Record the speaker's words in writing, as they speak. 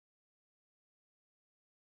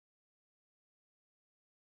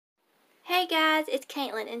Hey guys, it's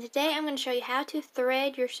Caitlin, and today I'm going to show you how to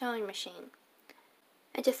thread your sewing machine.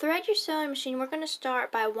 And to thread your sewing machine, we're going to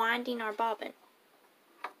start by winding our bobbin.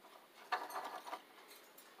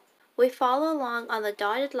 We follow along on the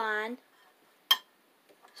dotted line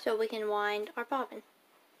so we can wind our bobbin.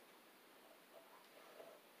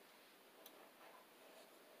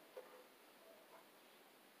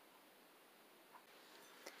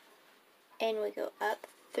 And we go up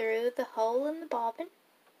through the hole in the bobbin.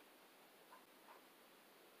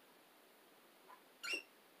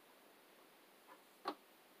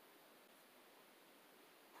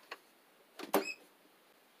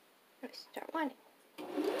 We start winding.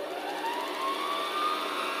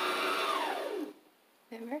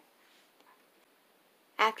 Remember?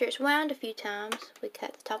 After it's wound a few times, we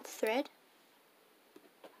cut the top of the thread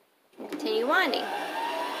and continue winding.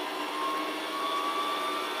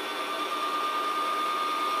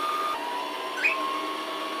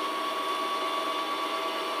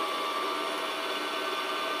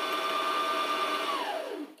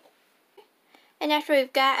 And after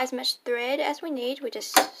we've got as much thread as we need, we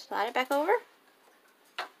just slide it back over,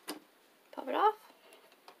 pop it off,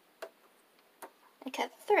 and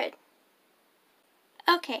cut the thread.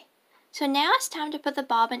 Okay, so now it's time to put the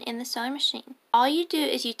bobbin in the sewing machine. All you do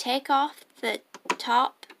is you take off the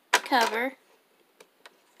top cover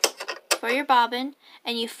for your bobbin,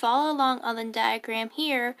 and you follow along on the diagram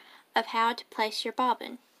here of how to place your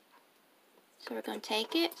bobbin. So we're going to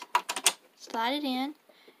take it, slide it in,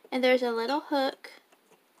 and there's a little hook.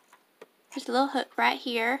 There's a little hook right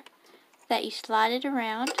here that you slide it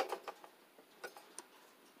around,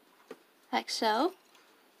 like so.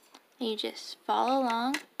 And you just follow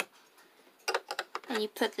along, and you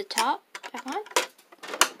put the top back on.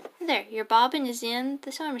 And there, your bobbin is in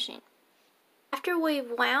the sewing machine. After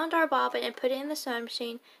we've wound our bobbin and put it in the sewing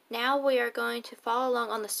machine, now we are going to follow along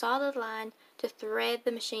on the solid line to thread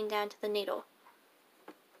the machine down to the needle.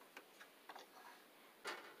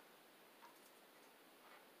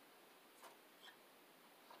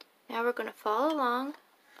 Now we're going to follow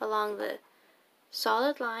along the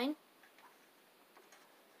solid line.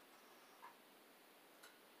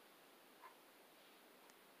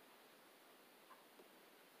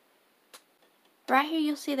 Right here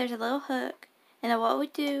you'll see there's a little hook, and then what we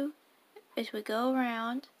do is we go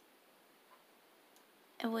around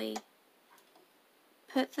and we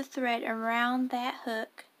put the thread around that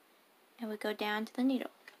hook and we go down to the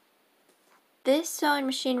needle. This sewing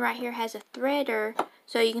machine right here has a threader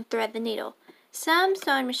so you can thread the needle. Some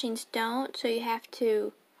sewing machines don't, so you have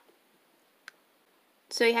to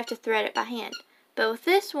thread it by hand. But with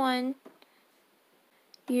this one,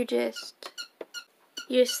 you just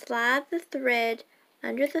slide the thread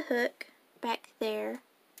under the hook back there,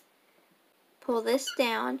 pull this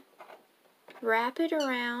down, wrap it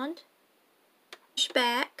around, push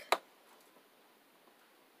back,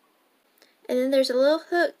 and then there's a little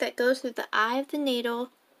hook that goes through the eye of the needle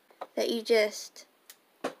that you just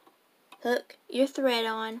hook your thread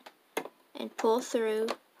on and pull through,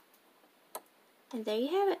 and there you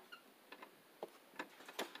have it.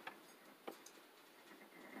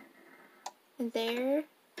 And there,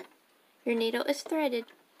 your needle is threaded.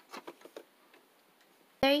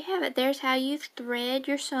 There you have it. There's how you thread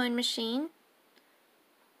your sewing machine.